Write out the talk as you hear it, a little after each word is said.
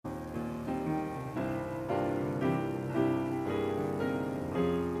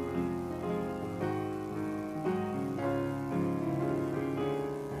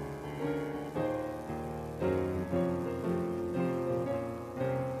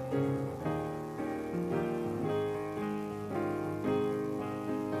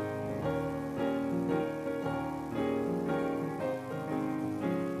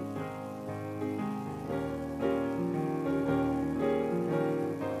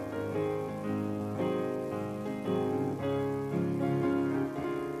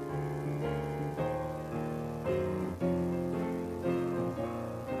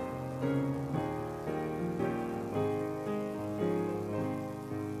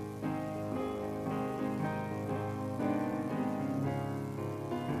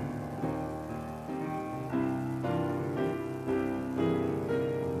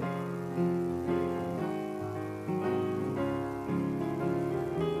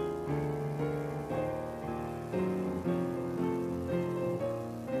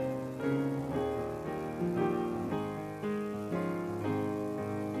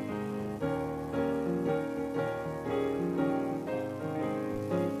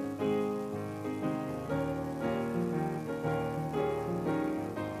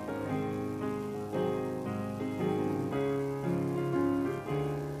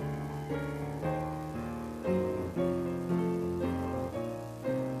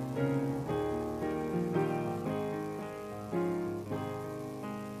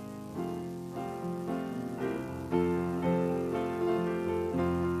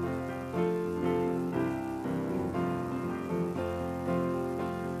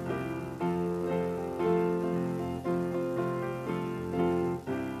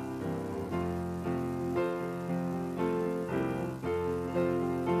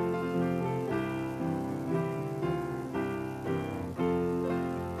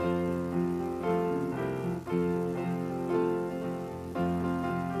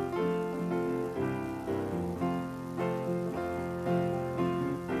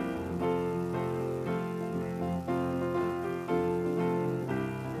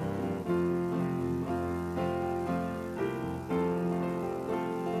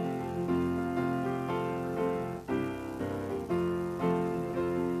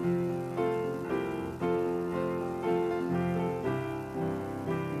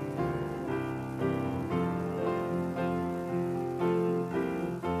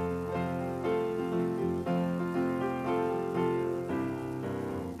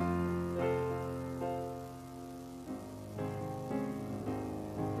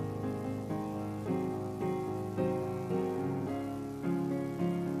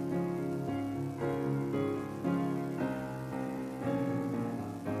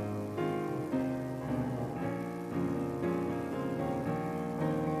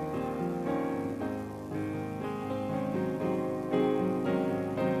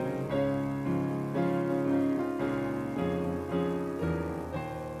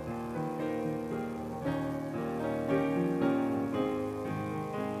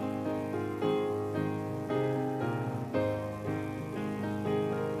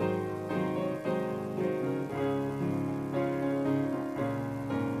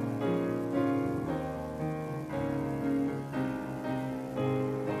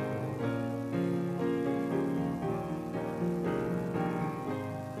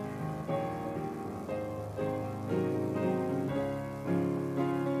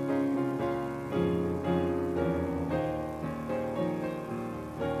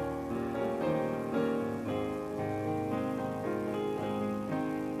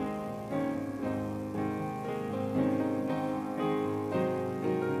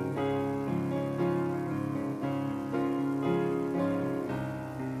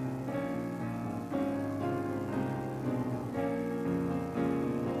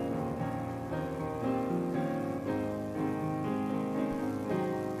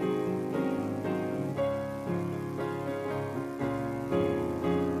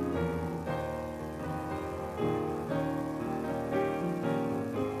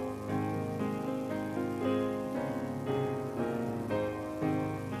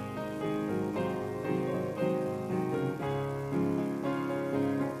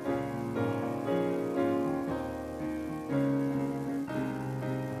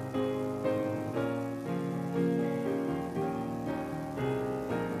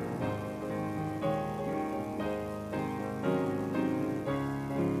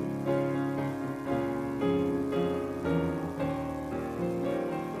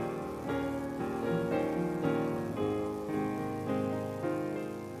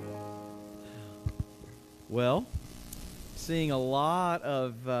well. Seeing a lot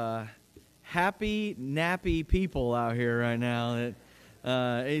of happy, nappy people out here right now.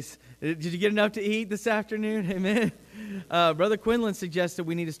 Did you get enough to eat this afternoon? Amen. Brother Quinlan suggested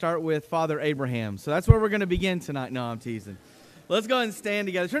we need to start with Father Abraham. So that's where we're going to begin tonight. No, I'm teasing. Let's go ahead and stand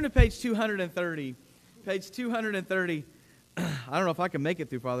together. Turn to page 230. Page 230. I don't know if I can make it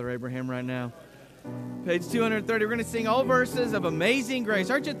through Father Abraham right now. Page 230. We're going to sing all verses of Amazing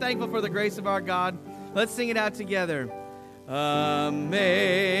Grace. Aren't you thankful for the grace of our God? Let's sing it out together. Amazing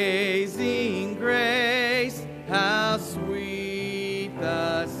grace, how sweet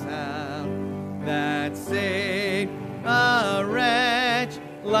the sound that saved a wretch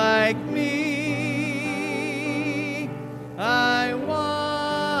like me. I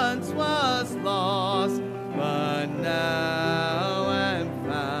once was lost, but now am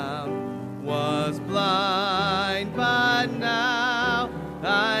found. Was blind, but now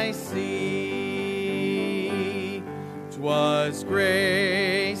I see. 'Twas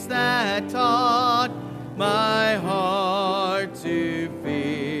grace that taught my heart to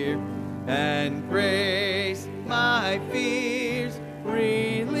fear, and grace my fears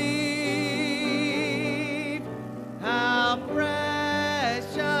relieved. How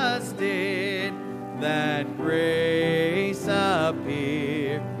precious did that grace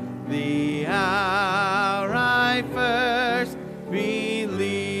appear the hour I first believed.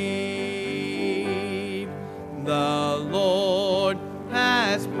 The Lord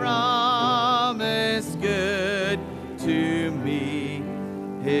has promised good to me.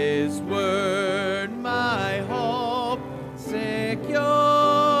 His word my hope secures.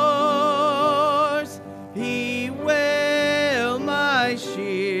 He will my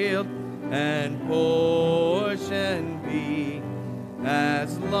shield and portion be,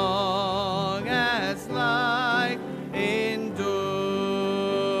 as long as life endures.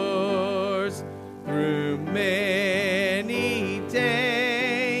 Through many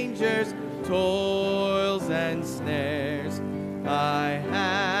dangers, toils and snares, I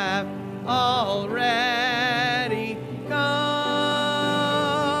have already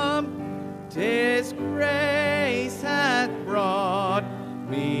come. 'Tis grace hath brought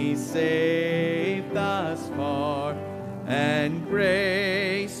me safe thus far, and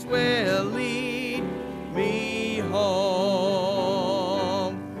grace will lead me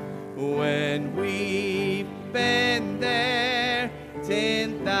home. When we've been there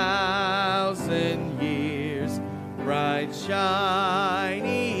 10,000 years, bright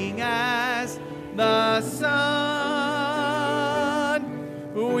shining as the sun,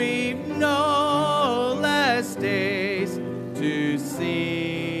 we've no less days to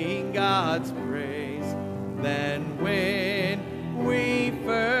sing God's praise than when we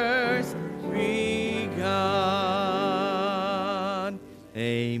first begun. Amen.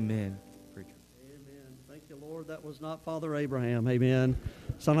 Amen. Thank you, Lord. That was not Father Abraham. Amen.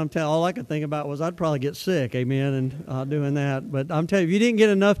 Sometimes all I could think about was I'd probably get sick. Amen. And doing that. But I'm telling you, if you didn't get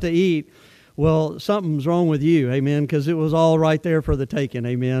enough to eat, well, something's wrong with you. Amen. Because it was all right there for the taking.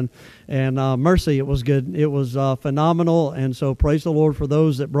 Amen. And mercy, it was good. It was phenomenal. And so praise the Lord for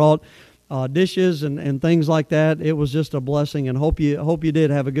those that brought dishes and things like that. It was just a blessing, and hope you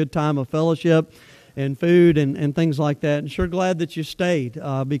did have a good time of fellowship and food and things like that. And sure glad that you stayed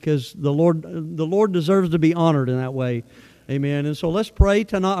because the Lord deserves to be honored in that way. Amen. And so let's pray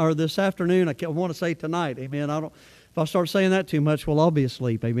tonight, or this afternoon. I want to say tonight. Amen. If I start saying that too much, well, I'll be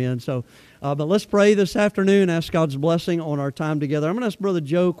asleep. Amen. So, but let's pray this afternoon. Ask God's blessing on our time together. I'm going to ask Brother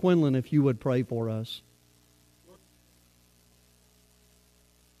Joe Quinlan if you would pray for us.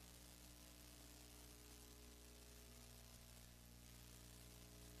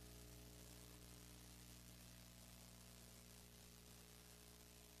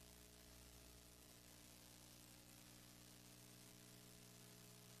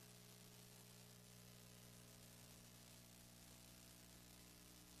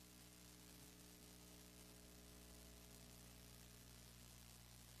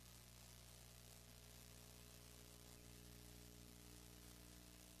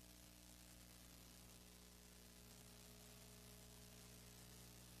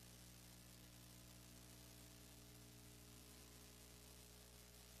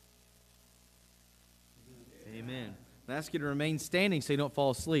 Amen. I ask you to remain standing so you don't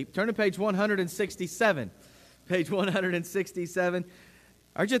fall asleep. Turn to page 167. Page 167.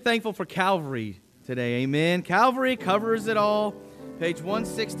 Aren't you thankful for Calvary today? Amen. Calvary covers it all. Page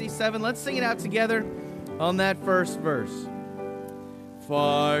 167. Let's sing it out together on that first verse.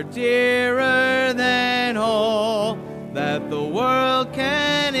 Far dearer than all that the world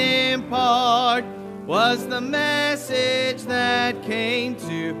can impart, was the message that came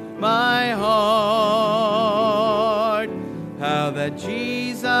to my heart. How that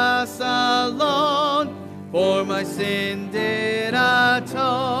Jesus alone for my sin did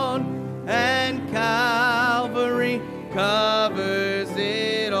atone, and Calvary covers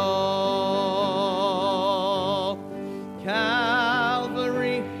it all.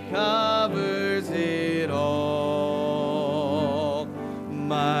 Calvary covers it all.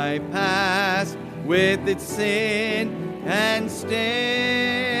 My past with its sin and stain,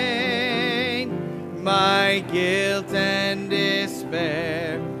 my guilt and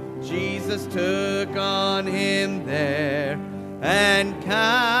despair, Jesus took on him there, and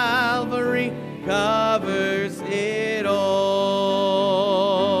Calvary covers it all.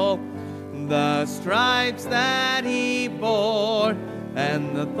 The stripes that he bore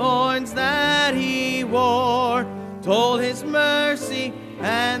and the thorns that he wore told his mercy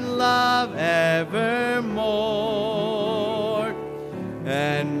and love evermore.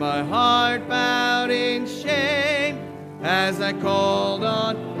 And my heart bowed in shame as I called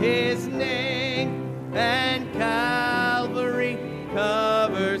on his name, and Calvary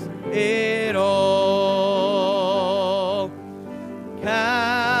covers it all.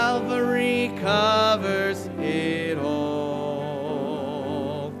 Calvary covers it all.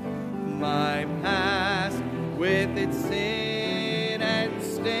 My past with its sin and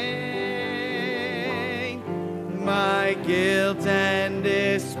stain, my guilt and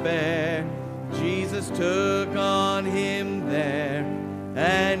despair, Jesus took on him there,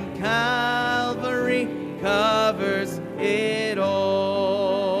 and Calvary covers it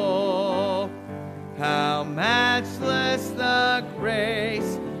all. How matchless the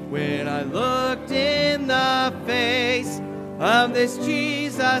grace when I looked in the face of this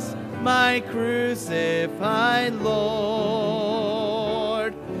Jesus, my crucified Lord.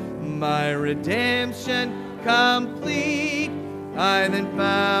 My redemption complete, I then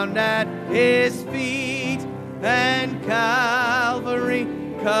found at his feet, and Calvary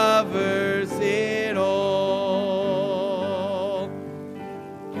covers it all.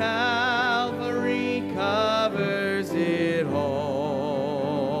 Calvary covers it all.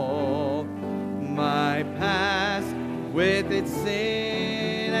 My past with its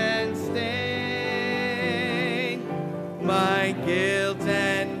sin and stain, my guilt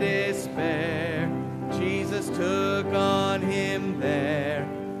and despair, Jesus took on him there,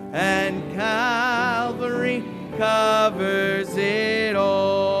 and Calvary covers it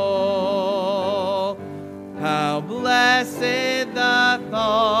all. How blessed the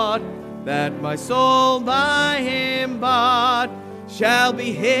thought that my soul by him bought shall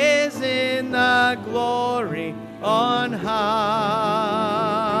be his in the glory on high,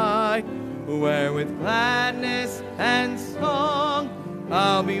 where with gladness and song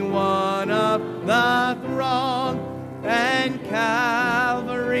I'll be one of the throng, and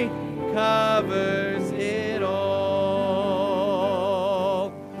Calvary covers it all.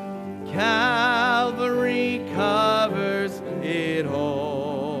 Calvary covers it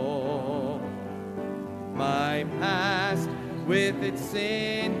all. My past with its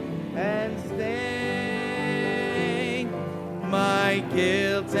sin and stain, my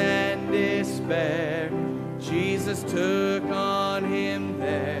guilt and despair, Jesus took on him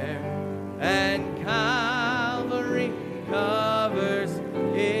there, and Calvary covers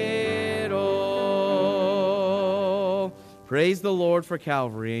it all. Praise the Lord for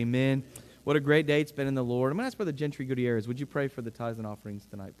Calvary. Amen. What a great day it's been in the Lord. I'm going to ask Brother Gentry Gutierrez, would you pray for the tithes and offerings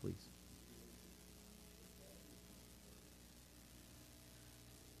tonight, please?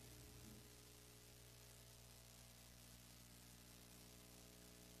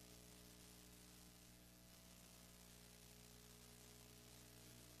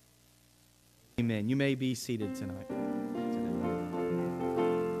 Amen. You may be seated tonight.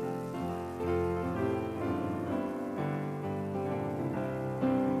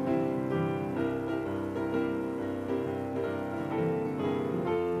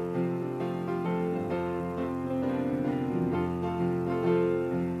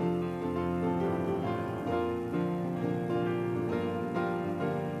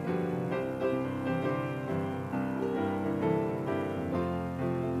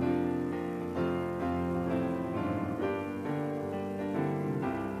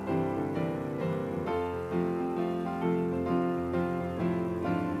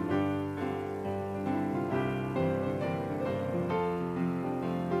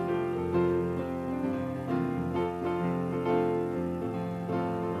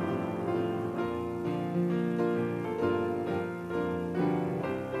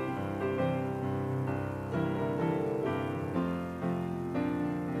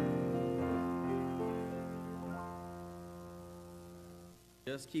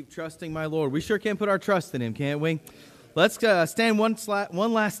 just keep trusting my Lord. We sure can put our trust in him, can't we? Let's stand one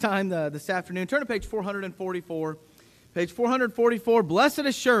last time this afternoon. Turn to page 444. Page 444, Blessed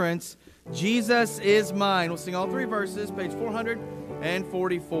Assurance, Jesus is mine. We'll sing all three verses, page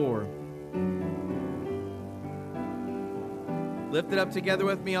 444. Lift it up together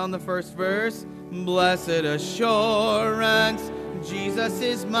with me on the first verse. Blessed assurance, Jesus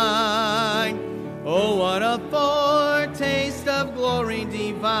is mine. Oh, what a foretaste of glory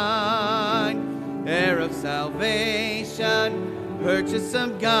divine, heir of salvation, purchase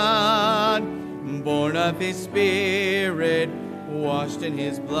of God, born of his Spirit, washed in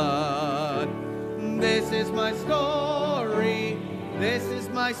his blood. This is my story, this is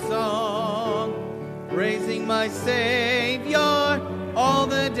my song, praising my Savior all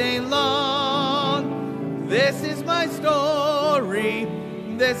the day long. This is my story,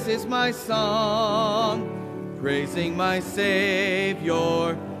 this is my song, praising my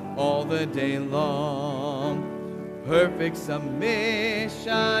Savior all the day long. Perfect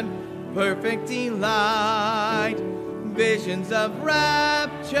submission, perfect delight, visions of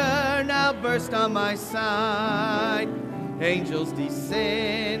rapture now burst on my sight. Angels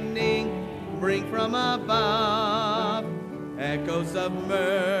descending bring from above echoes of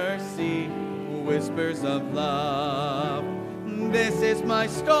mercy, whispers of love. This is my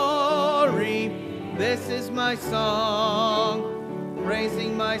story, this is my song,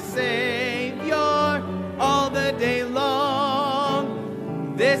 praising my Savior all the day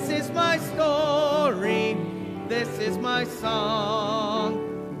long. This is my story, this is my song,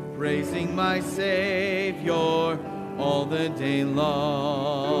 praising my Savior all the day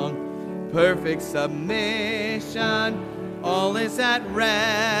long. Perfect submission, all is at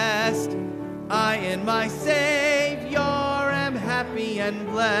rest. I in my Savior am happy and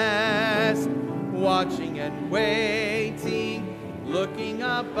blessed, watching and waiting, looking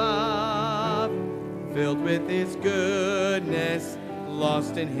above, filled with his goodness,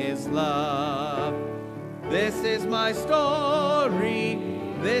 lost in his love. This is my story,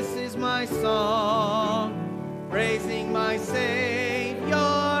 this is my song, praising my Savior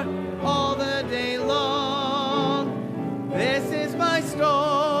all the day long. This is my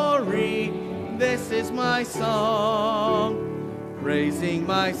story, this is my song, praising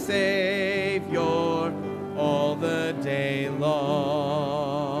my Savior all the day long.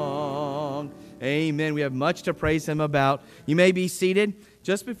 Amen. We have much to praise him about. You may be seated.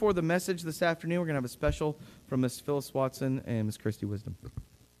 Just before the message this afternoon, we're going to have a special from Miss Phyllis Watson and Miss Christy Wisdom.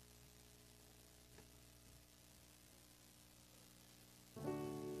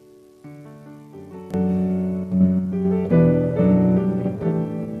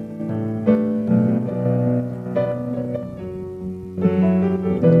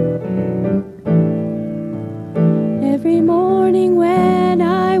 Every morning when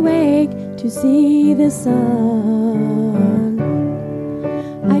I wake to see the sun,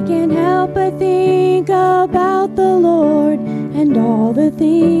 I can't help but think about the Lord and all the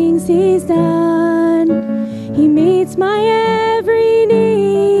things he's done. He meets my every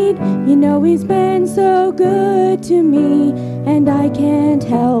need. You know he's been so good to me, and I can't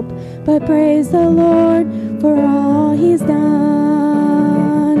help but praise the Lord for all he's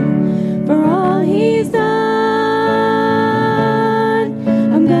done. For all he's done.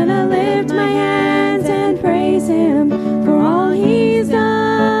 I'm gonna lift my hands and praise him for all he's done.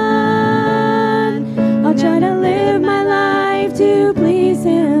 I'll try to live my life to please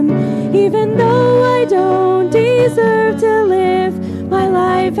him, even though I don't deserve to live. My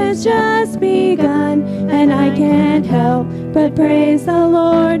life has just begun, and I can't help but praise the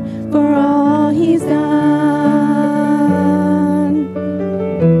Lord for all he's done.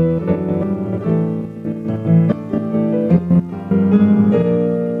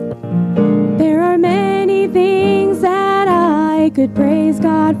 There are many things that I could praise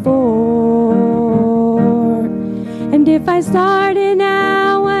God for, and if I started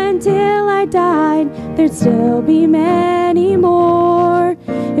now until I died, there'd still be many more.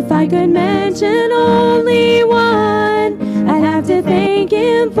 If I could mention only one, I'd have to thank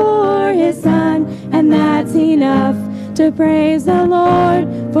him for his son, and that's enough to praise the Lord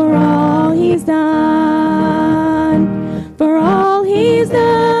for all he's done. For all he's done.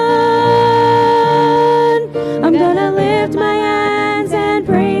 I'm gonna lift my hands and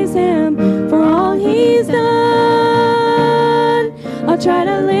praise him for all he's done. I'll try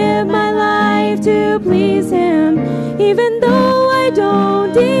to live my life to please him, even though I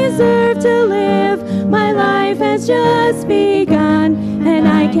don't deserve to live. My life has just begun, and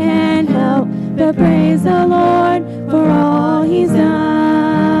I can't help but praise the Lord for all he's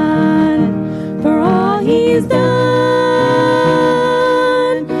done. For all he's done.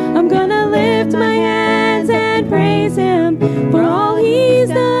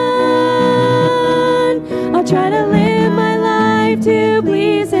 try to live my life to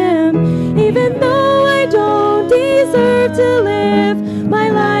please Him. Even though I don't deserve to live, my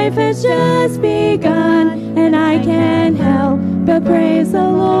life has just begun, and I can't help but praise the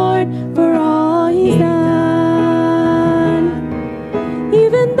Lord for all He's done.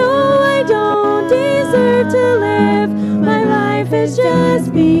 Even though I don't deserve to live, my life has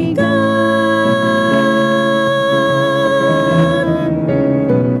just begun.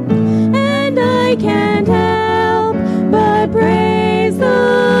 And I can't help but praise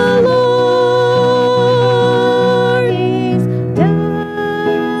the Lord. He's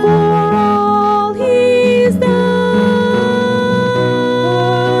done for all He's done.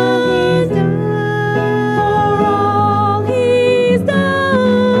 For all He's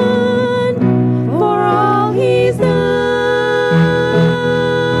done. For all He's done.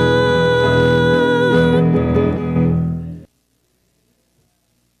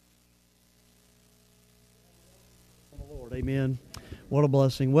 Lord, amen. What a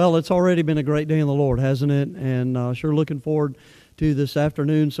blessing. Well, it's already been a great day in the Lord, hasn't it? And sure looking forward to this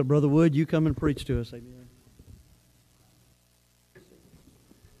afternoon. So, Brother Wood, you come and preach to us. Amen.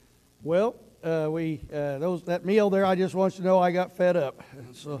 Well, that meal there, I just want you to know I got fed up.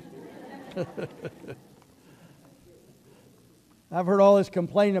 So I've heard all this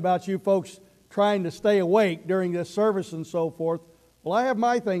complaining about you folks trying to stay awake during this service and so forth. Well, I have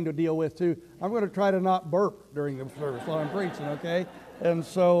my thing to deal with too. I'm going to try to not burp during the service while I'm preaching, okay? And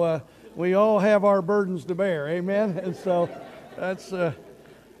so we all have our burdens to bear, amen? And so that's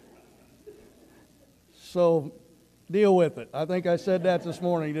so deal with it. I think I said that this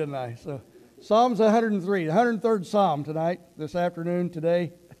morning, didn't I? So Psalms 103, the 103rd Psalm tonight, this afternoon,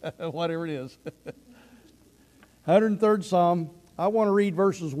 today, whatever it is. 103rd Psalm. I want to read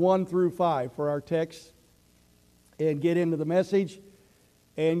verses 1 through 5 for our text and get into the message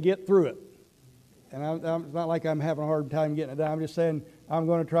and get through it. And it's not like I'm having a hard time getting it done. I'm just saying I'm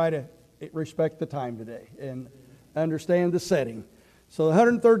going to try to respect the time today and understand the setting. So the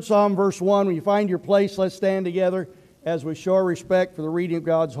 103rd Psalm, verse 1, when you find your place, let's stand together as we show our respect for the reading of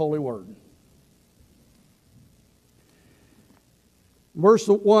God's holy word. Verse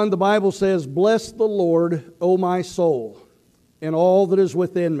 1, the Bible says, "Bless the Lord, O my soul, and all that is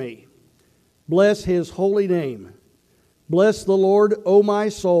within me. Bless His holy name. Bless the Lord, O my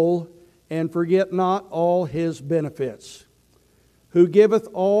soul, and forget not all His benefits. Who forgiveth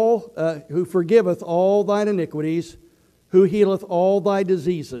all thine iniquities, who healeth all thy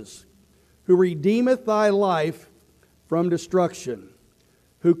diseases, who redeemeth thy life from destruction,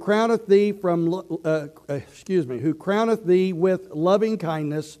 who crowneth thee with loving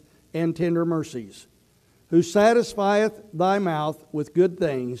kindness and tender mercies, who satisfieth thy mouth with good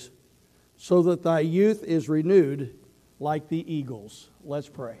things, so that thy youth is renewed like the eagles." Let's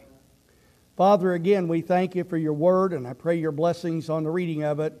pray. Father, again, we thank you for your word, and I pray your blessings on the reading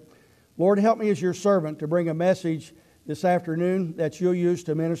of it. Lord, help me as your servant to bring a message this afternoon that you'll use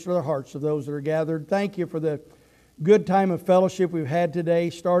to minister to the hearts of those that are gathered. Thank you for the good time of fellowship we've had today,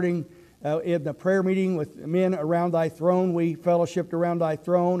 starting in the prayer meeting with men around thy throne. We fellowshipped around thy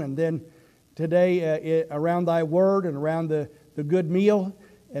throne, and then today around thy word and around the good meal,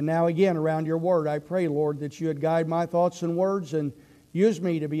 and now again around your word. I pray, Lord, that you would guide my thoughts and words and use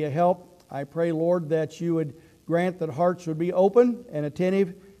me to be a help. I pray, Lord, that you would grant that hearts would be open and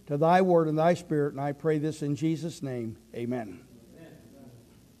attentive to thy word and thy spirit, and I pray this in Jesus' name. Amen.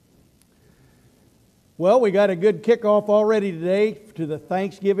 Well, we got a good kickoff already today to the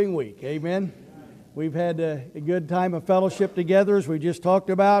Thanksgiving week. Amen. We've had a good time of fellowship together, as we just talked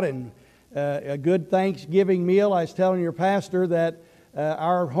about, and a good Thanksgiving meal. I was telling your pastor that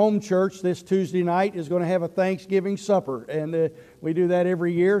our home church this Tuesday night is going to have a Thanksgiving supper, and we do that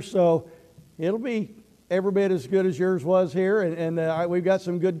every year, so it'll be every bit as good as yours was here, and we've got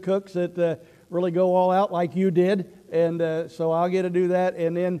some good cooks that really go all out like you did, and so I'll get to do that,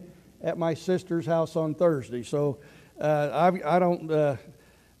 and then at my sister's house on Thursday. So I'm not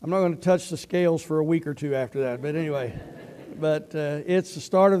going to touch the scales for a week or two after that, but anyway, but it's the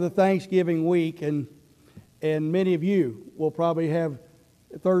start of the Thanksgiving week, and many of you will probably have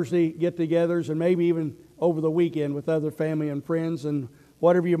Thursday get-togethers and maybe even over the weekend with other family and friends and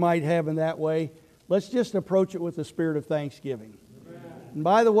whatever you might have in that way. Let's just approach it with the spirit of thanksgiving. And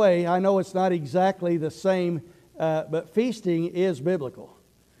by the way, I know it's not exactly the same, but feasting is biblical.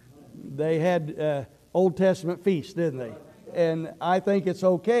 They had Old Testament feasts, didn't they? And I think it's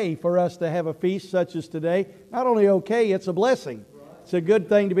okay for us to have a feast such as today. Not only okay, it's a blessing. It's a good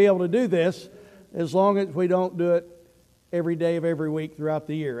thing to be able to do this, as long as we don't do it every day of every week throughout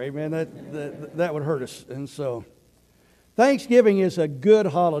the year. Amen. That would hurt us. And so, Thanksgiving is a good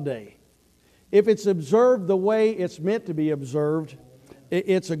holiday. if it's observed the way it's meant to be observed,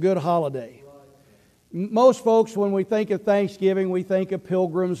 it's a good holiday. Most folks, when we think of Thanksgiving, we think of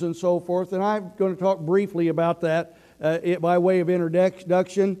pilgrims and so forth, and I'm going to talk briefly about that by way of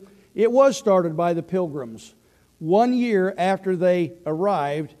introduction. It was started by the Pilgrims 1 year after they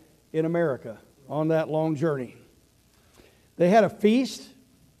arrived in America on that long journey. They had a feast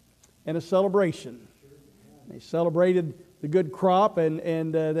and a celebration. They celebrated the good crop,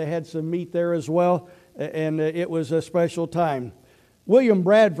 and they had some meat there as well, and it was a special time. William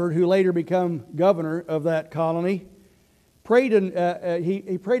Bradford, who later became governor of that colony, prayed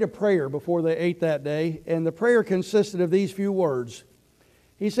he prayed a prayer before they ate that day, and the prayer consisted of these few words.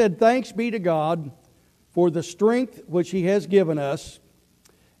 He said, "Thanks be to God for the strength which He has given us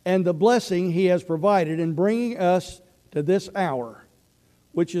and the blessing He has provided in bringing us to this hour,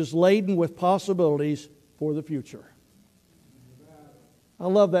 which is laden with possibilities for the future." I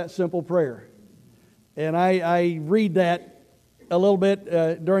love that simple prayer. And I read that a little bit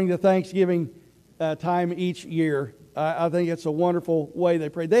during the Thanksgiving time each year. I think it's a wonderful way they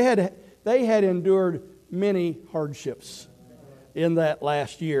prayed. They had endured many hardships in that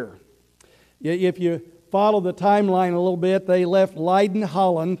last year. If you follow the timeline a little bit, they left Leiden,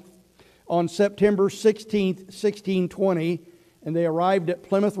 Holland on September 16th, 1620, and they arrived at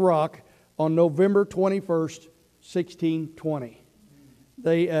Plymouth Rock on November 21st, 1620.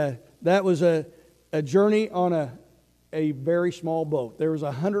 That was a journey on a very small boat. There was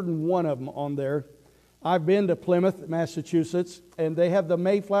 101 of them on there. I've been to Plymouth, Massachusetts, and they have the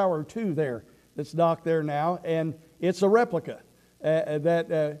Mayflower II there that's docked there now, and it's a replica of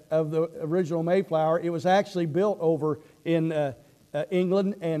the original Mayflower. It was actually built over in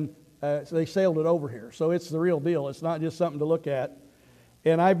England, and so they sailed it over here. So it's the real deal. It's not just something to look at.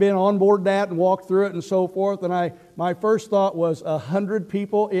 And I've been on board that and walked through it and so forth, and my first thought was 100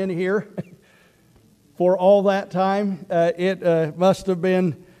 people in here for all that time. It must have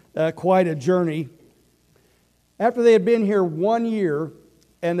been quite a journey. After they had been here 1 year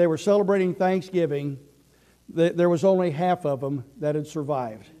and they were celebrating Thanksgiving, there was only half of them that had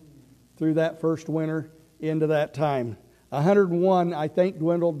survived through that first winter into that time. 101, I think,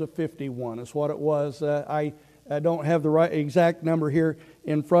 dwindled to 51 is what it was. I don't have the right exact number here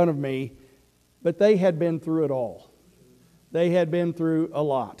in front of me, but they had been through it all. They had been through a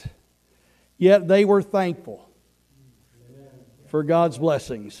lot. Yet they were thankful for God's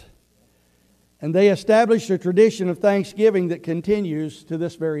blessings. And they established a tradition of Thanksgiving that continues to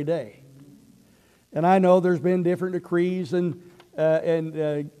this very day. And I know there's been different decrees and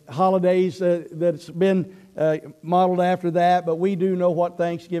holidays that's been modeled after that, but we do know what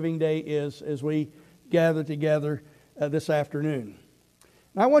Thanksgiving Day is as we gather together this afternoon.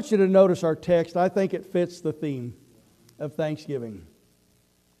 And I want you to notice our text. I think it fits the theme of Thanksgiving.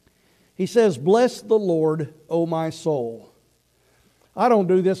 He says, "Bless the Lord, O my soul." I don't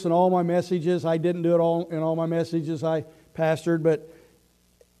do this in all my messages. I didn't do it all in all my messages I pastored, but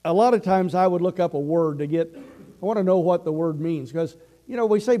a lot of times I would look up a word I want to know what the word means, because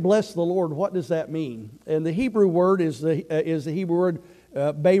we say bless the Lord. What does that mean? And the Hebrew word is the Hebrew word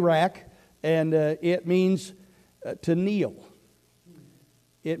barak, and it means to kneel.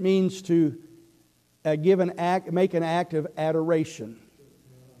 It means to make an act of adoration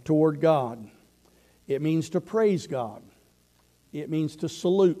toward God. It means to praise God. It means to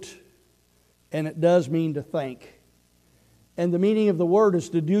salute, and it does mean to thank. And the meaning of the word is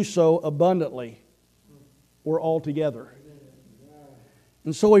to do so abundantly or altogether.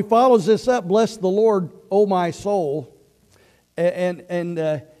 And so he follows this up, "Bless the Lord, O my soul,"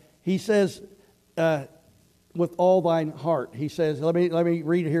 and he says, "with all thine heart." He says, let me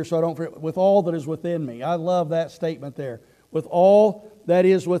read it here so I don't forget. "With all that is within me." I love that statement there. "With all that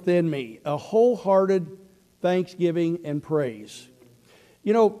is within me," a wholehearted thanksgiving and praise.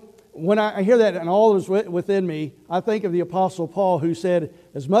 When I hear that, "and all that is within me," I think of the Apostle Paul, who said,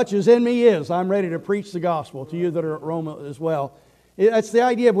 "As much as in me is, I'm ready to preach the gospel to you that are at Rome as well." That's the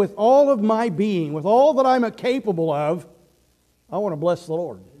idea of with all of my being, with all that I'm capable of, I want to bless the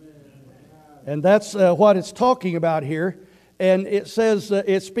Lord. And that's what it's talking about here. And it says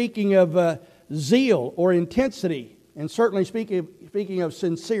it's speaking of zeal or intensity, and certainly speaking of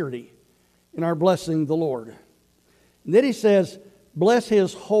sincerity in our blessing the Lord. And then he says, "Bless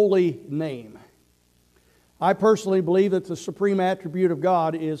His holy name." I personally believe that the supreme attribute of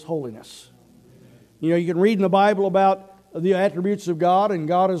God is holiness. You can read in the Bible about the attributes of God, and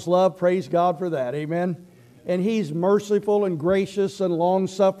God is love. Praise God for that. Amen. And He's merciful and gracious and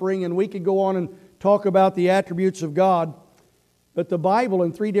long-suffering, and we could go on and talk about the attributes of God. But the Bible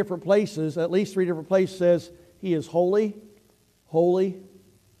in 3 different places, at least 3 different places, says He is holy, holy,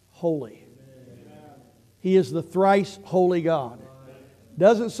 holy. He is the thrice holy God.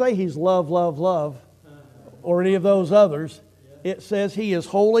 Doesn't say He's love, love, love, or any of those others. It says He is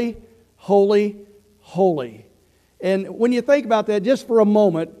holy, holy, holy. And when you think about that, just for a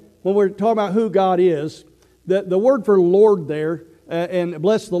moment, when we're talking about who God is, the word for Lord there, and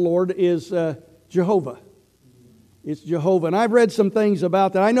bless the Lord, is Jehovah. It's Jehovah. And I've read some things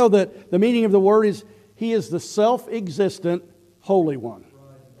about that. I know that the meaning of the word is He is the self-existent Holy One.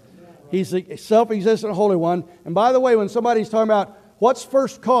 He's the self-existent Holy One. And by the way, when somebody's talking about what's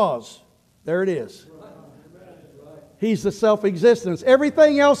first cause, there it is. He's the self-existence.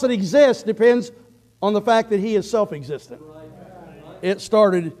 Everything else that exists depends on the fact that He is self-existent. It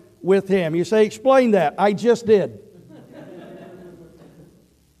started with Him. You say, explain that. I just did.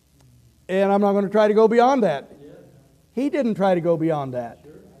 And I'm not going to try to go beyond that. He didn't try to go beyond that.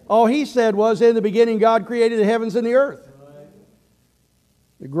 All He said was, in the beginning God created the heavens and the earth.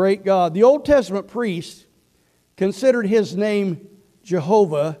 The great God. The Old Testament priests considered His name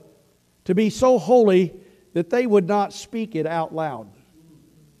Jehovah to be so holy that they would not speak it out loud.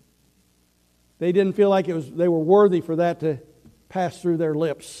 They didn't feel like they were worthy for that to pass through their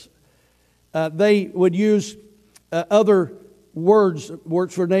lips. They would use other words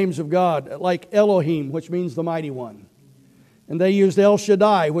for names of God, like Elohim, which means the mighty one. And they used El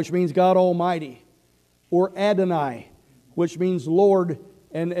Shaddai, which means God Almighty. Or Adonai, which means Lord.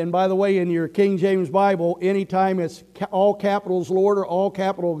 And by the way, in your King James Bible, anytime it's all capitals Lord or all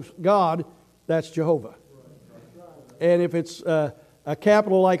capitals God, that's Jehovah. And if it's a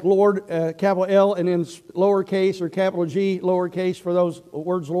capital like Lord, capital L, and then lowercase or capital G, lowercase for those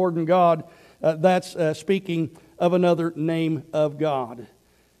words Lord and God, that's speaking of another name of God.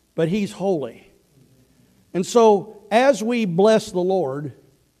 But He's holy. And so, as we bless the Lord,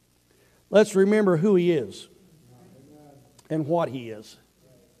 let's remember who He is and what He is.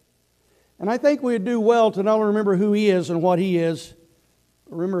 And I think we would do well to not only remember who He is and what He is,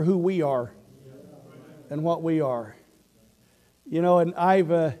 but remember who we are and what we are. You know, and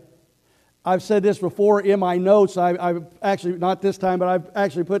I've said this before in my notes. I've actually, not this time, but I've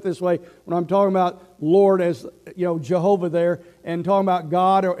actually put it this way. When I'm talking about Lord as, you know, Jehovah there, and talking about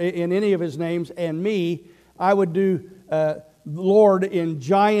God or in any of His names, and me, I would do Lord in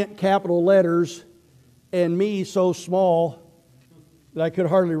giant capital letters, and me so small that I could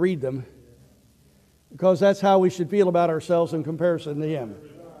hardly read them. Because that's how we should feel about ourselves in comparison to Him.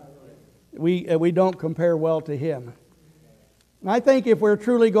 We don't compare well to Him. And I think if we're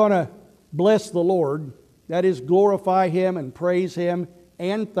truly going to bless the Lord, that is, glorify Him and praise Him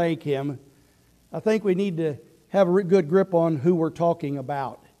and thank Him, I think we need to have a good grip on who we're talking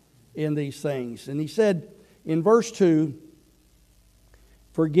about in these things. And He said in verse 2,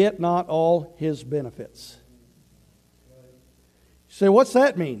 forget not all His benefits. You say, what's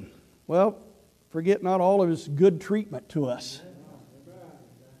that mean? Well, forget not all of His good treatment to us.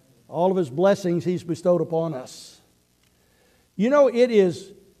 All of His blessings He's bestowed upon us. You know, it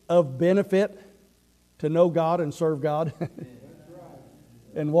is of benefit to know God and serve God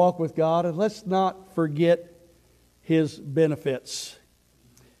and walk with God. And let's not forget His benefits.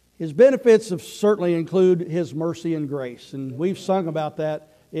 His benefits certainly include His mercy and grace. And we've sung about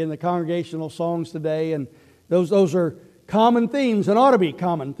that in the congregational songs today. And those are common themes and ought to be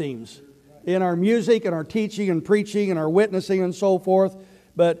common themes in our music and our teaching and preaching and our witnessing and so forth.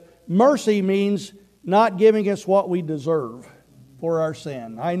 But mercy means not giving us what we deserve for our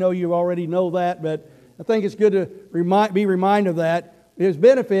sin. I know you already know that, but I think it's good to be reminded of that. His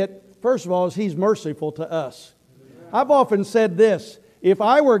benefit, first of all, is He's merciful to us. I've often said this: if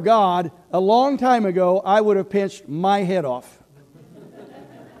I were God, a long time ago, I would have pinched my head off.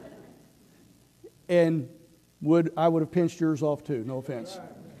 And I would have pinched yours off too, no offense.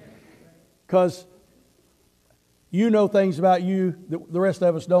 Because you know things about you that the rest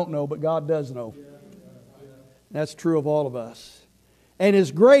of us don't know, but God does know. That's true of all of us. And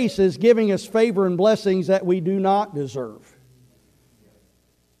His grace is giving us favor and blessings that we do not deserve.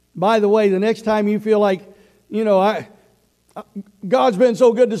 By the way, the next time you feel like, you know, God's been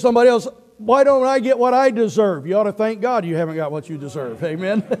so good to somebody else, why don't I get what I deserve? You ought to thank God you haven't got what you deserve.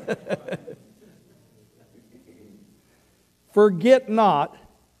 Amen? Forget not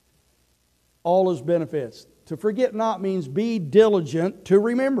all His benefits. To forget not means be diligent to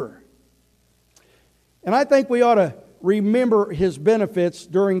remember. And I think we ought to remember His benefits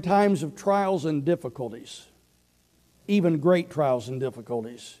during times of trials and difficulties, even great trials and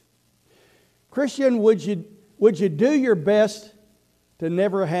difficulties. Christian, would you do your best to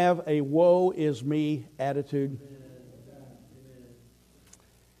never have a woe is me attitude?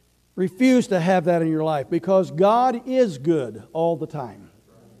 Refuse to have that in your life, because God is good all the time.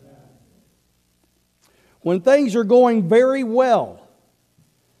 When things are going very well,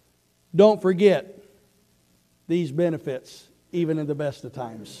 don't forget these benefits, even in the best of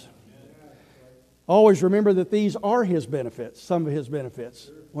times. Always remember that these are His benefits, some of His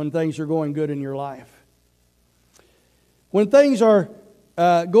benefits, when things are going good in your life. When things are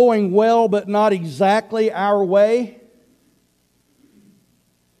going well but not exactly our way,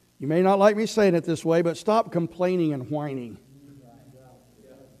 you may not like me saying it this way, but stop complaining and whining.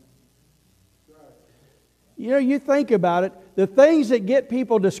 You know, you think about it, the things that get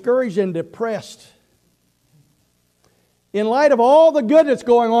people discouraged and depressed, in light of all the good that's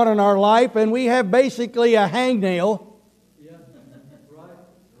going on in our life, and we have basically a hangnail.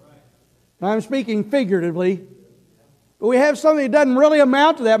 I'm speaking figuratively. But we have something that doesn't really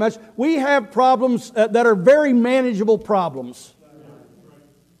amount to that much. We have problems that are very manageable problems.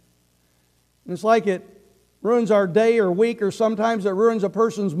 And it's like it ruins our day or week, or sometimes it ruins a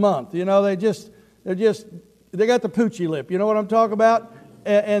person's month. You know, they got the poochy lip. You know what I'm talking about?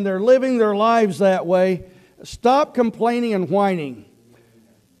 And they're living their lives that way. Stop complaining and whining.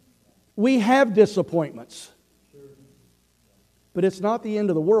 We have disappointments. But it's not the end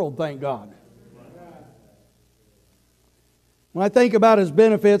of the world, thank God. When I think about His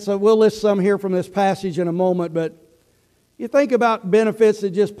benefits, we'll list some here from this passage in a moment, but you think about benefits that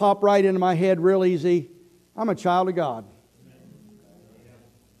just pop right into my head real easy. I'm a child of God.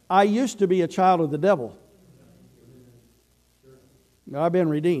 I used to be a child of the devil. Now I've been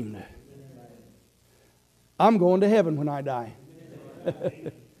redeemed. I'm going to heaven when I die.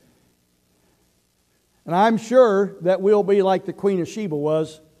 And I'm sure that we'll be like the Queen of Sheba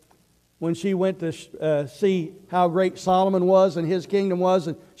was when she went to see how great Solomon was and his kingdom was.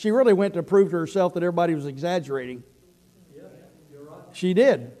 And she really went to prove to herself that everybody was exaggerating. She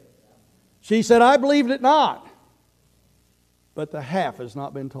did. She said, I believed it not. But the half has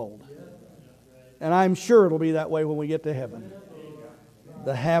not been told. And I'm sure it'll be that way when we get to heaven.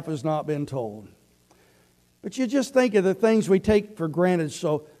 The half has not been told. But you just think of the things we take for granted.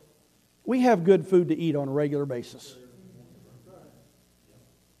 So we have good food to eat on a regular basis.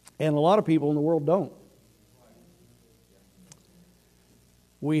 And a lot of people in the world don't.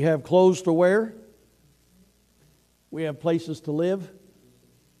 We have clothes to wear. We have places to live.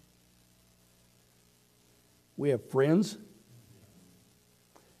 We have friends.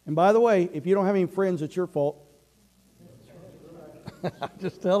 And by the way, if you don't have any friends, it's your fault. I'm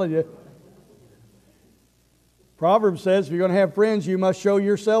just telling you. Proverbs says if you're going to have friends, you must show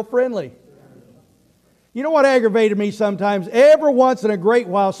yourself friendly. You know what aggravated me sometimes? Every once in a great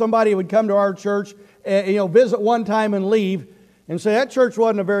while, somebody would come to our church, and, visit one time and leave, and say that church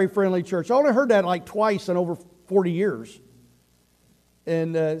wasn't a very friendly church. I only heard that like twice in over 40 years.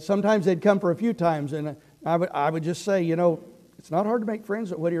 And sometimes they'd come for a few times, and I would just say, it's not hard to make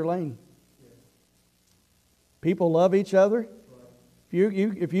friends at Whittier Lane. People love each other.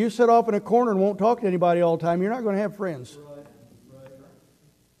 If you sit off in a corner and won't talk to anybody all the time, you're not going to have friends.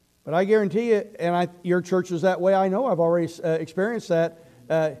 But I guarantee you, and your church is that way. I know I've already experienced that.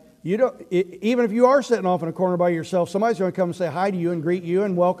 Even if you are sitting off in a corner by yourself, somebody's going to come and say hi to you and greet you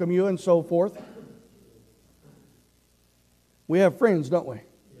and welcome you and so forth. We have friends, don't we?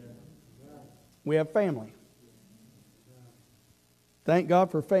 We have family. Thank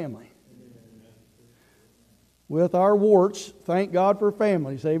God for family. With our warts, thank God for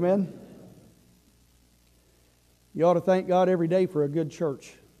families. Amen? You ought to thank God every day for a good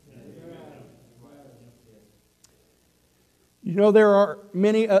church. You know, there are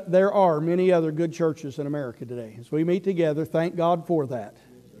many other good churches in America today. As we meet together, thank God for that.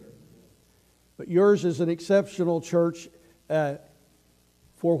 But yours is an exceptional church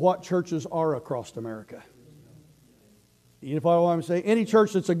for what churches are across America. You follow what I'm saying? Any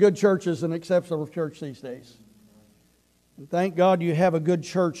church that's a good church is an exceptional church these days. And thank God you have a good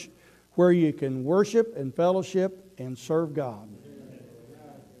church where you can worship and fellowship and serve God.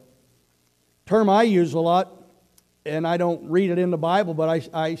 Term I use a lot, and I don't read it in the Bible, but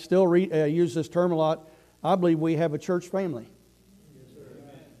I still use this term a lot. I believe we have a church family.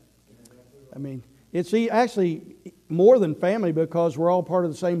 I mean, it's actually more than family because we're all part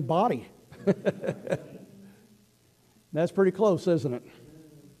of the same body. That's pretty close, isn't it?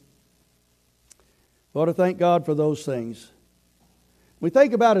 We ought to thank God for those things. We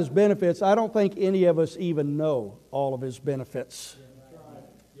think about His benefits. I don't think any of us even know all of His benefits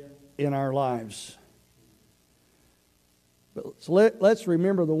in our lives. But let's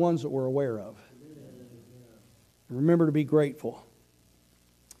remember the ones that we're aware of. Remember to be grateful.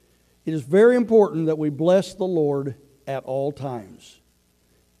 It is very important that we bless the Lord at all times.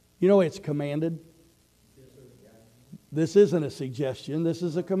 You know, it's commanded. This isn't a suggestion. This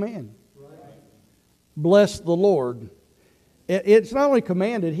is a command. bless the Lord. It's not only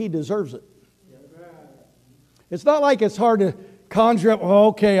commanded, He deserves it. It's not like it's hard to conjure up, oh,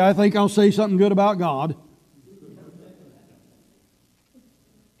 okay, I think I'll say something good about God.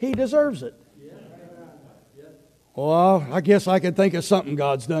 He deserves it. Well, I guess I could think of something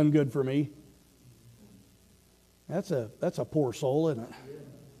God's done good for me. That's a poor soul, isn't it?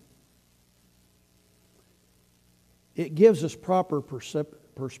 It gives us proper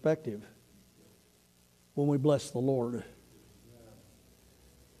perspective when we bless the Lord.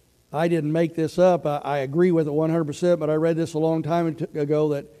 I didn't make this up. I agree with it 100%, but I read this a long time ago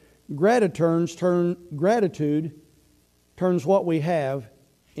that gratitude turns what we have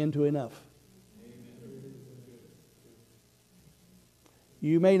into enough.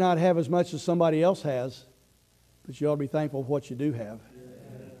 You may not have as much as somebody else has, but you ought to be thankful for what you do have.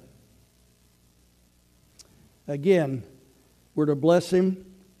 Again, we're to bless Him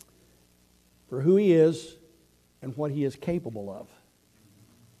for who He is and what He is capable of,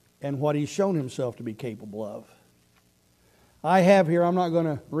 and what He's shown Himself to be capable of. I have here, I'm not going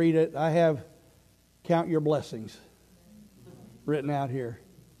to read it, I have count your blessings written out here.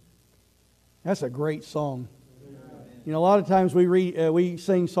 That's a great song. You know, a lot of times we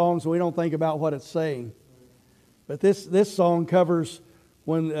sing songs and we don't think about what it's saying. But this song covers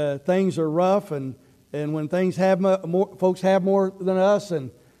when things are rough and when things have more, folks have more than us, and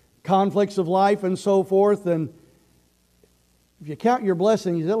conflicts of life and so forth. And if you count your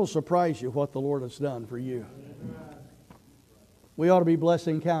blessings, it'll surprise you what the Lord has done for you. We ought to be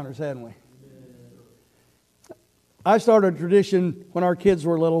blessing counters, hadn't we? I started a tradition when our kids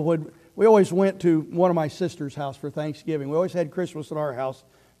were little. We always went to one of my sister's house for Thanksgiving. We always had Christmas at our house.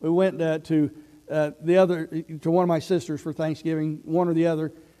 We went to one of my sisters for Thanksgiving, one or the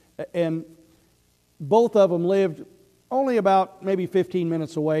other, and both of them lived only about maybe 15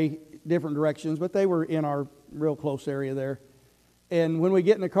 minutes away, different directions, but they were in our real close area there. And when we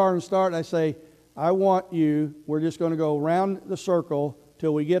get in the car and start, I say, we're just going to go around the circle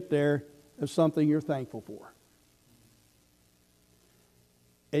till we get there of something you're thankful for.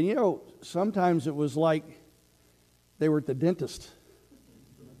 And you know, sometimes it was like they were at the dentist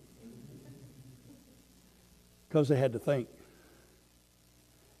because they had to think.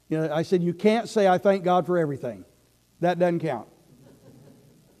 You know, I said, you can't say I thank God for everything. That doesn't count.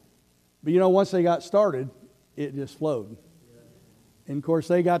 But you know, once they got started, it just flowed. And of course,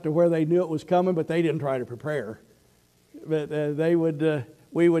 they got to where they knew it was coming, but they didn't try to prepare. But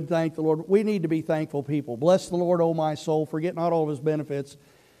we would thank the Lord. We need to be thankful people. Bless the Lord, O my soul, forget not all of His benefits.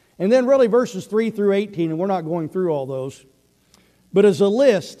 And then really verses 3 through 18, and we're not going through all those, but as a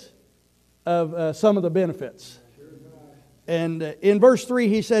list of some of the benefits. And in verse 3,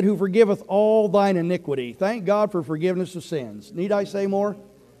 he said, who forgiveth all thine iniquity. Thank God for forgiveness of sins. Need I say more?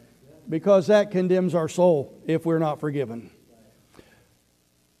 Because that condemns our soul if we're not forgiven.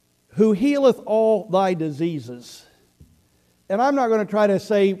 Who healeth all thy diseases. And I'm not going to try to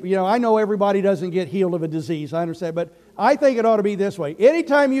say, you know, I know everybody doesn't get healed of a disease. I understand. But I think it ought to be this way.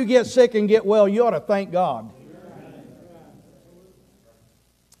 Anytime you get sick and get well, you ought to thank God.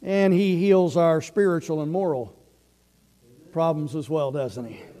 And He heals our spiritual and moral problems as well, doesn't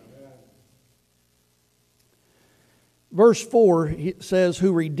He? Verse 4 says,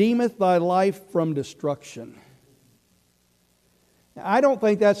 who redeemeth thy life from destruction. Now, I don't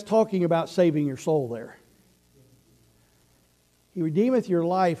think that's talking about saving your soul there. He redeemeth your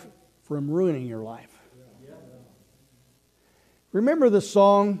life from ruining your life. Remember the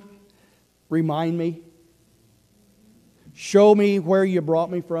song, Remind Me? Show me where you brought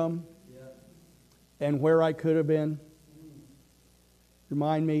me from and where I could have been.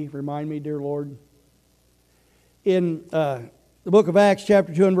 Remind me, dear Lord. In the book of Acts,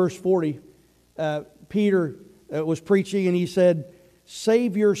 chapter 2 and verse 40, Peter was preaching and he said,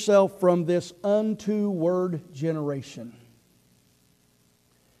 save yourself from this untoward generation.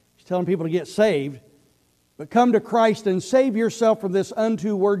 He's telling people to get saved, but come to Christ and save yourself from this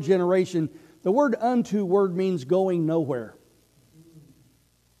untoward generation. The word untoward means going nowhere.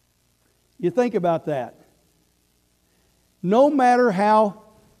 You think about that. No matter how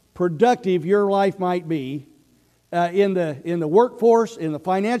productive your life might be, in the workforce, in the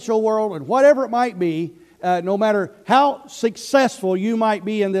financial world, and whatever it might be, no matter how successful you might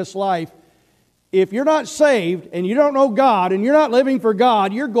be in this life, if you're not saved and you don't know God and you're not living for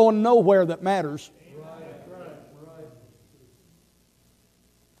God, you're going nowhere that matters.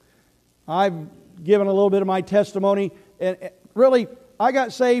 I've given a little bit of my testimony, and really, I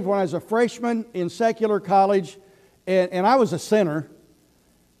got saved when I was a freshman in secular college, and I was a sinner,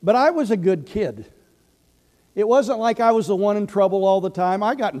 but I was a good kid. It wasn't like I was the one in trouble all the time.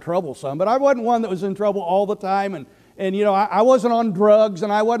 I got in trouble some, but I wasn't one that was in trouble all the time. And you know, I wasn't on drugs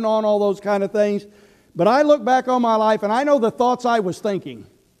and I wasn't on all those kind of things. But I look back on my life and I know the thoughts I was thinking.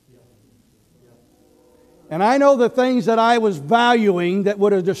 And I know the things that I was valuing that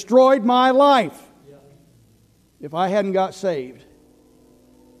would have destroyed my life if I hadn't got saved.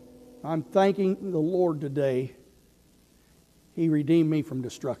 I'm thanking the Lord today. He redeemed me from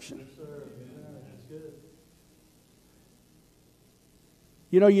destruction.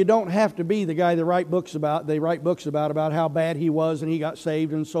 You know, you don't have to be the guy they write books about how bad he was and he got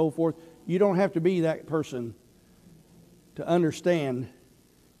saved and so forth. You don't have to be that person to understand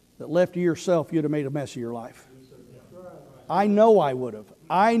that left to yourself, you'd have made a mess of your life. I know I would have.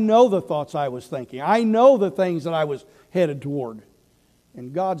 I know the thoughts I was thinking. I know the things that I was headed toward.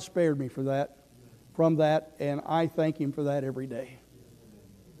 And God spared me from that, and I thank Him for that every day.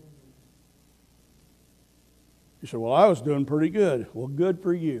 You said, well, I was doing pretty good. Well, good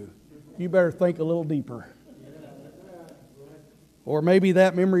for you. You better think a little deeper. Or maybe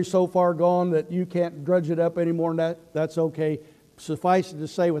that memory's so far gone that you can't drudge it up anymore, and that's okay. Suffice it to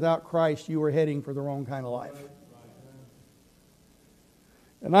say, without Christ, you were heading for the wrong kind of life.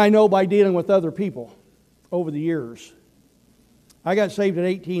 And I know by dealing with other people over the years. I got saved at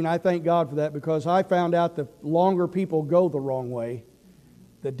 18. I thank God for that, because I found out the longer people go the wrong way,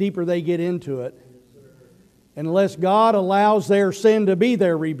 the deeper they get into it. And unless God allows their sin to be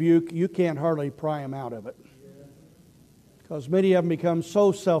their rebuke, you can't hardly pry them out of it. Because many of them become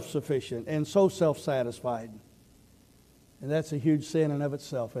so self-sufficient and so self-satisfied. And that's a huge sin in of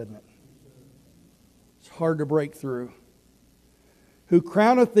itself, isn't it? It's hard to break through. Who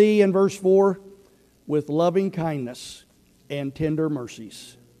crowneth thee, in verse 4, with loving kindness and tender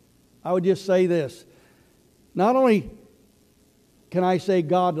mercies. I would just say this. Not only can I say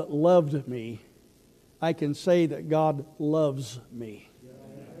God loved me, I can say that God loves me.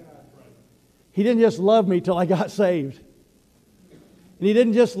 He didn't just love me till I got saved. And He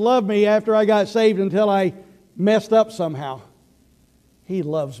didn't just love me after I got saved until I messed up somehow. He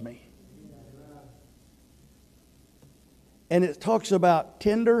loves me. And it talks about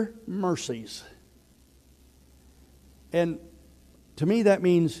tender mercies. And to me that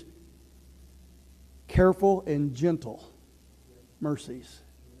means careful and gentle mercies.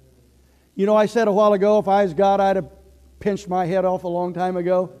 You know, I said a while ago, if I was God, I'd have pinched my head off a long time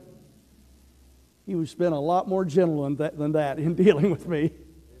ago. He was been a lot more gentle than that in dealing with me.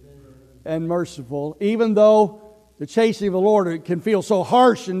 And merciful. Even though the chastening of the Lord can feel so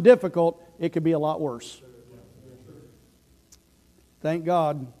harsh and difficult, it could be a lot worse. Thank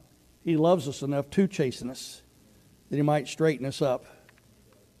God He loves us enough to chasten us, that He might straighten us up.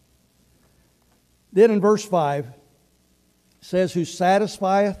 Then in verse 5, it says, who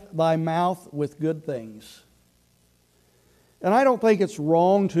satisfieth thy mouth with good things. And I don't think it's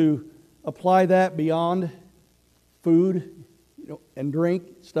wrong to apply that beyond food, and drink,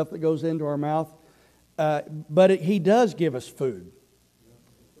 stuff that goes into our mouth. But He does give us food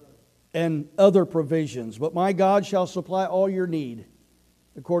and other provisions. But my God shall supply all your need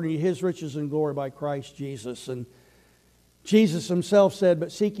according to His riches and glory by Christ Jesus. And Jesus Himself said,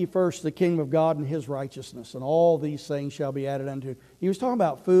 but seek ye first the kingdom of God and His righteousness, and all these things shall be added unto you. He was talking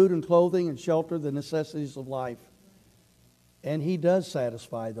about food and clothing and shelter, the necessities of life. And He does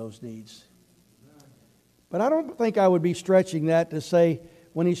satisfy those needs. But I don't think I would be stretching that to say,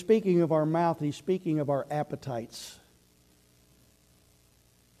 when He's speaking of our mouth, He's speaking of our appetites.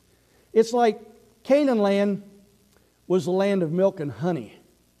 It's like Canaan land was the land of milk and honey.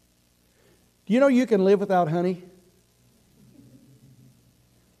 Do you know you can live without honey?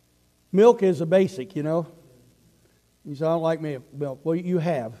 Milk is a basic, you know. You say, I don't like milk. Well, you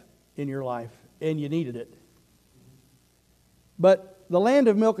have in your life, and you needed it. But the land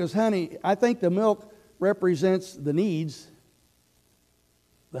of milk is honey. I think the milk represents the needs.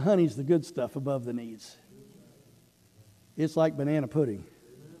 The honey's the good stuff above the needs. It's like banana pudding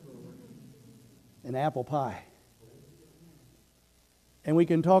and apple pie. And we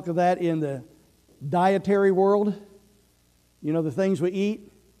can talk of that in the dietary world. You know, the things we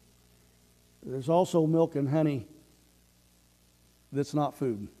eat. There's also milk and honey that's not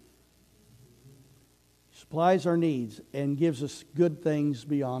food. Supplies our needs and gives us good things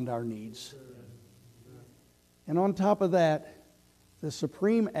beyond our needs. And on top of that, the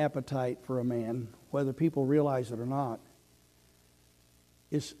supreme appetite for a man, whether people realize it or not,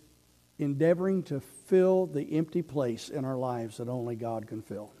 is endeavoring to fill the empty place in our lives that only God can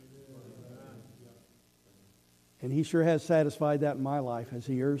fill. And He sure has satisfied that in my life. Has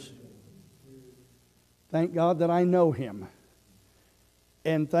He yours? Thank God that I know Him.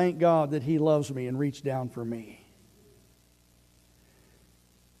 and thank God that He loves me and reached down for me.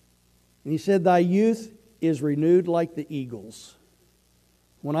 And He said, thy youth is renewed like the eagles.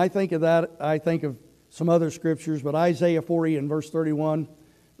 When I think of that, I think of some other scriptures, but Isaiah 40 and verse 31,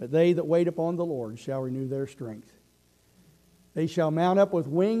 but they that wait upon the Lord shall renew their strength. They shall mount up with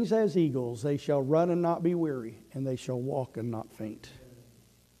wings as eagles. They shall run and not be weary, and they shall walk and not faint.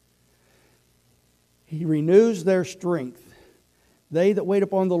 He renews their strength. They that wait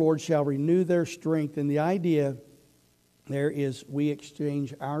upon the Lord shall renew their strength. And the idea there is we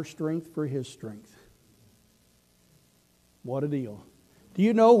exchange our strength for His strength. What a deal. Do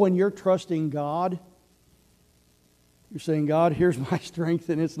you know when you're trusting God, you're saying, God, here's my strength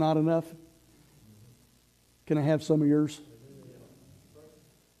and it's not enough? Can I have some of yours?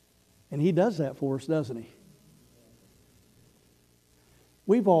 And He does that for us, doesn't He?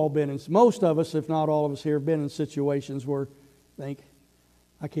 We've all been in, most of us, if not all of us here, have been in situations where think,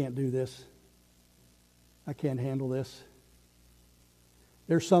 I can't do this. I can't handle this.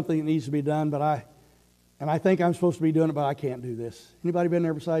 There's something that needs to be done, but I think I'm supposed to be doing it, but I can't do this. Anybody been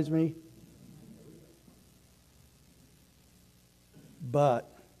there besides me?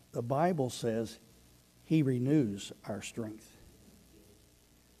 But the Bible says He renews our strength.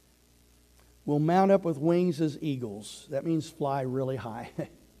 We'll mount up with wings as eagles. That means fly really high.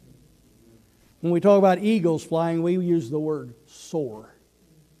 When we talk about eagles flying, we use the word soar.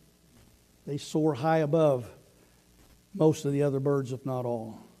 They soar high above most of the other birds, if not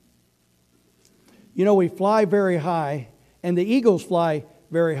all. You know, we fly very high, and the eagles fly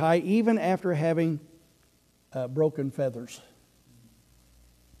very high even after having broken feathers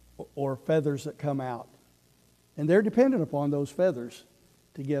or feathers that come out. And they're dependent upon those feathers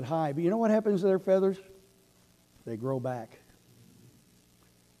to get high. But you know what happens to their feathers? They grow back.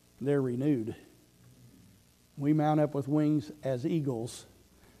 They're renewed. We mount up with wings as eagles.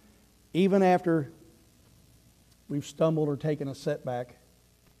 Even after we've stumbled or taken a setback,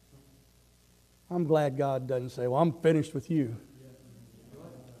 I'm glad God doesn't say, well, I'm finished with you.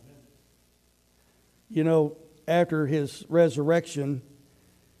 You know, after His resurrection,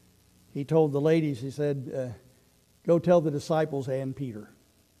 He told the ladies, He said, go tell the disciples and Peter.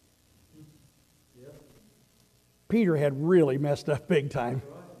 Peter had really messed up big time.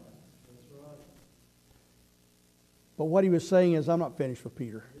 But what He was saying is, I'm not finished with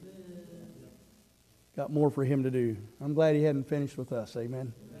Peter. Got more for him to do. I'm glad he hadn't finished with us.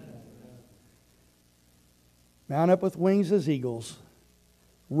 Amen. Mount up with wings as eagles.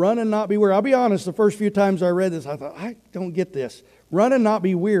 Run and not be weary. I'll be honest, the first few times I read this, I thought, I don't get this. Run and not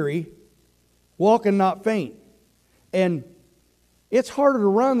be weary. Walk and not faint. And it's harder to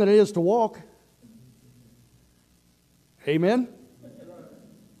run than it is to walk. Amen?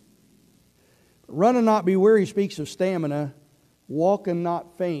 Run and not be weary speaks of stamina. Walk and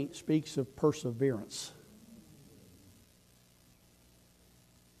not faint speaks of perseverance.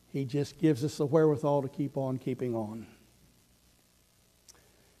 He just gives us the wherewithal to keep on keeping on.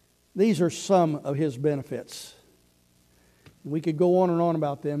 These are some of His benefits. We could go on and on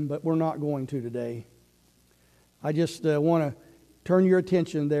about them, but we're not going to today. I just want to turn your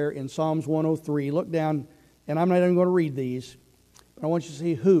attention there in Psalms 103. Look down, and I'm not even going to read these, but I want you to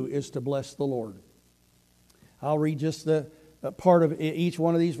see who is to bless the Lord. I'll read just the part of each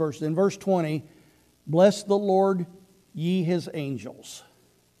one of these verses. In verse 20, bless the Lord, ye His angels.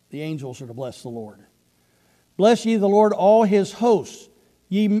 The angels are to bless the Lord. Bless ye the Lord, all His hosts.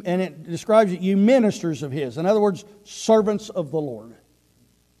 And it describes it, ye ministers of His. In other words, servants of the Lord.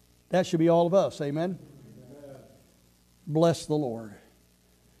 That should be all of us. Amen? Amen. Bless the Lord.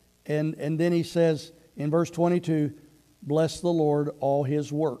 And then he says in verse 22, bless the Lord, all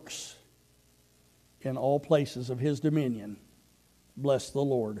His works. In all places of His dominion. Bless the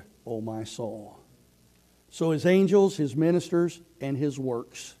Lord, O my soul. So His angels, His ministers, and His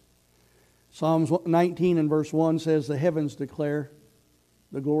works. Psalms 19 and verse 1 says, the heavens declare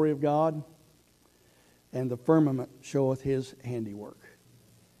the glory of God, and the firmament showeth His handiwork.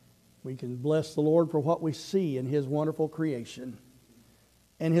 We can bless the Lord for what we see in His wonderful creation.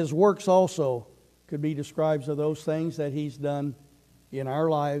 And His works also could be described of those things that He's done in our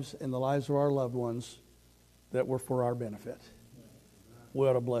lives and the lives of our loved ones that were for our benefit. We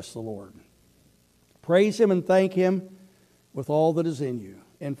ought to bless the Lord. Praise Him and thank Him with all that is in you,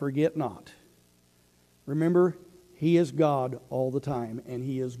 and forget not. Remember, He is God all the time, and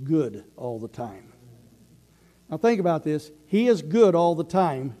He is good all the time. Now think about this. He is good all the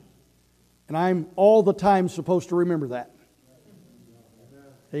time, and I'm all the time supposed to remember that.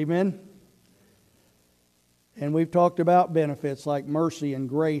 Amen? And we've talked about benefits like mercy and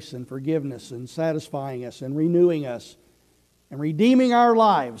grace and forgiveness and satisfying us and renewing us and redeeming our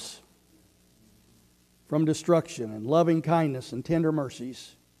lives from destruction, and loving kindness and tender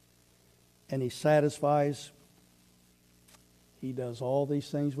mercies. And He satisfies, He does all these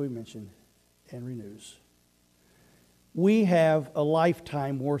things we mentioned, and renews. We have a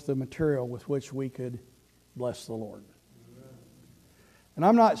lifetime worth of material with which we could bless the Lord. And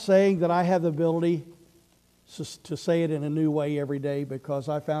I'm not saying that I have the ability to say it in a new way every day, because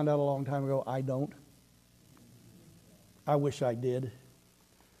I found out a long time ago I don't. I wish I did.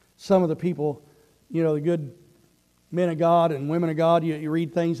 Some of the people, you know, the good men of God and women of God, you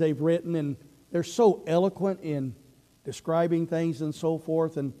read things they've written, and they're so eloquent in describing things and so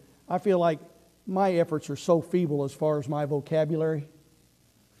forth, and I feel like my efforts are so feeble as far as my vocabulary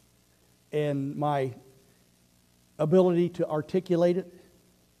and my ability to articulate it.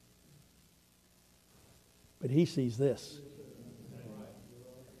 But He sees this.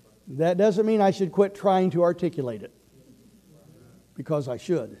 That doesn't mean I should quit trying to articulate it, because I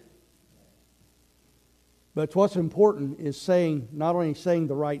should. But what's important is saying, not only saying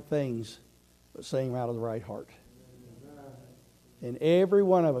the right things, but saying them out of the right heart. And every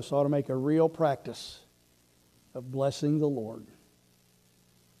one of us ought to make a real practice of blessing the Lord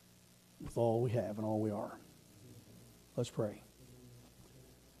with all we have and all we are. Let's pray.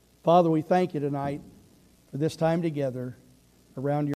 Father, we thank You tonight for this time together around Your